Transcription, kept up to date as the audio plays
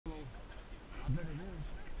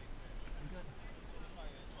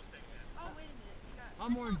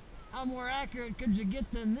how more accurate could you get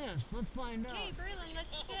than this? Let's find out. Okay, Braylon, let's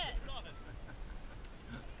sit.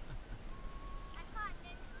 I thought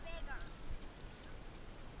this bigger.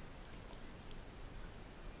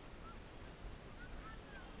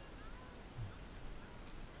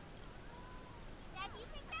 Dad, do you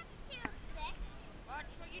think that's too thick?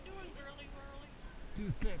 Watch what you're doing, girly whirly.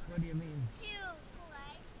 Too thick, what do you mean? Too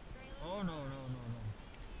fillet? Oh, no, no, no, no.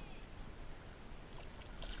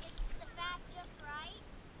 Is the fat just right?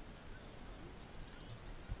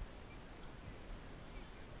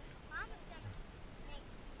 Mama's gonna make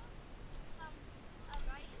some of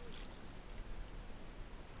right.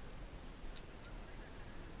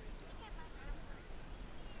 Look at my hammer.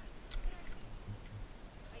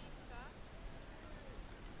 Are you stuck?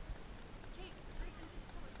 Okay, Braylon, just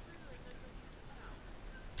pull it through and then release it out.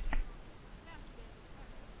 Fast, baby,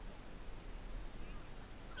 fast.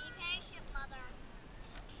 Be patient, Mother.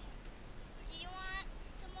 Do you want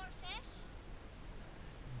some more fish?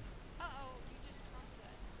 Uh-oh, you just crossed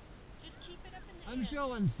that. Just keep it up in the I'm air.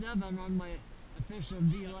 showing 7 on my official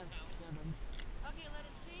D-Left 7. Okay, let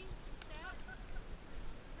us see. Set.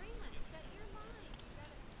 Braylon, set your line. You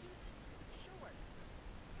gotta keep it short.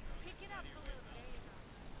 Pick it up a little. There you go.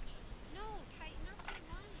 No, tighten up your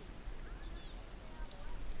line.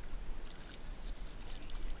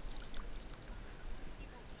 He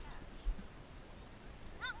won't catch.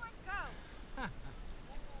 Not one. Go.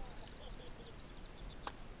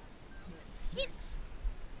 That's 6.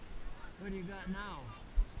 What do you got now?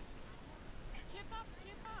 Tip up,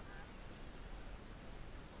 tip up.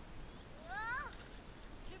 Whoa.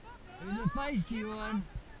 Tip up, There's baby. a feisty one.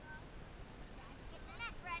 Get the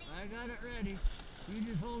net ready. I got it ready. You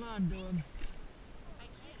just hold on to him. I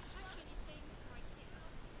can't touch anything, so I can't.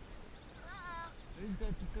 Uh-oh. He's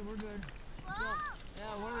got the, we're good. Whoa.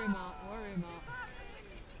 Yeah, worry him out, worry him out. Whoa.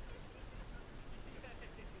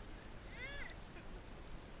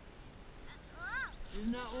 He's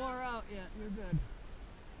not wore out yet, you're good.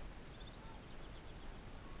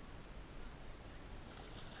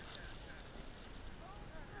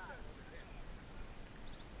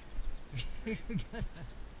 You got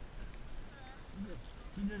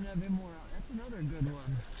she didn't have him wore out. That's another good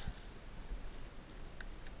one.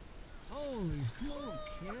 Holy smoke,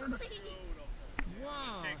 kid.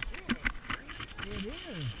 Wow. It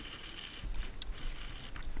is.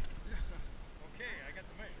 Okay, I got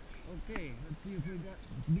the measure. Okay, let's see if we got,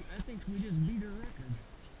 I think we just beat her record.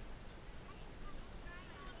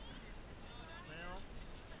 Well,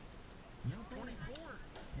 No, 24.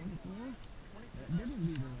 24? That didn't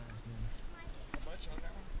beat her last one. How much on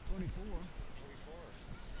that one? 24. 24.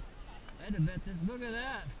 I'd have bet this, look at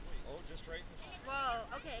that. Oh, just right in the Whoa,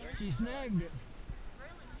 okay. She snagged it.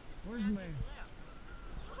 Where's my,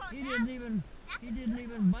 he didn't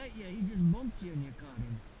even bite you, he just bumped you and you caught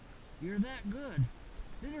him. You're that good.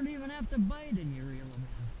 They don't even have to bite and you reel them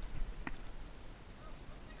in.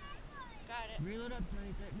 Got it. Reel it up,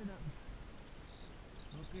 honey, tighten it up.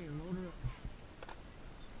 Okay, load her up.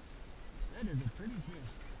 That is a pretty fish.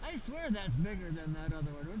 I swear that's bigger than that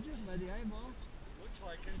other one, don't you? By the eyeball? looks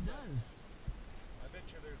like it. It does. I bet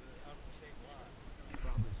you they're out of the same lot.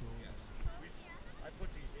 Probably so. Yes. I put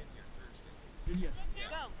these in here Thursday. Did you?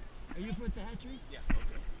 Go. Are you put the hatchery? Yeah.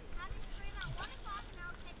 Okay. Have this stream at 1 o'clock and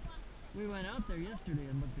I'll take one. We went out there yesterday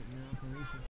and looked at your operation.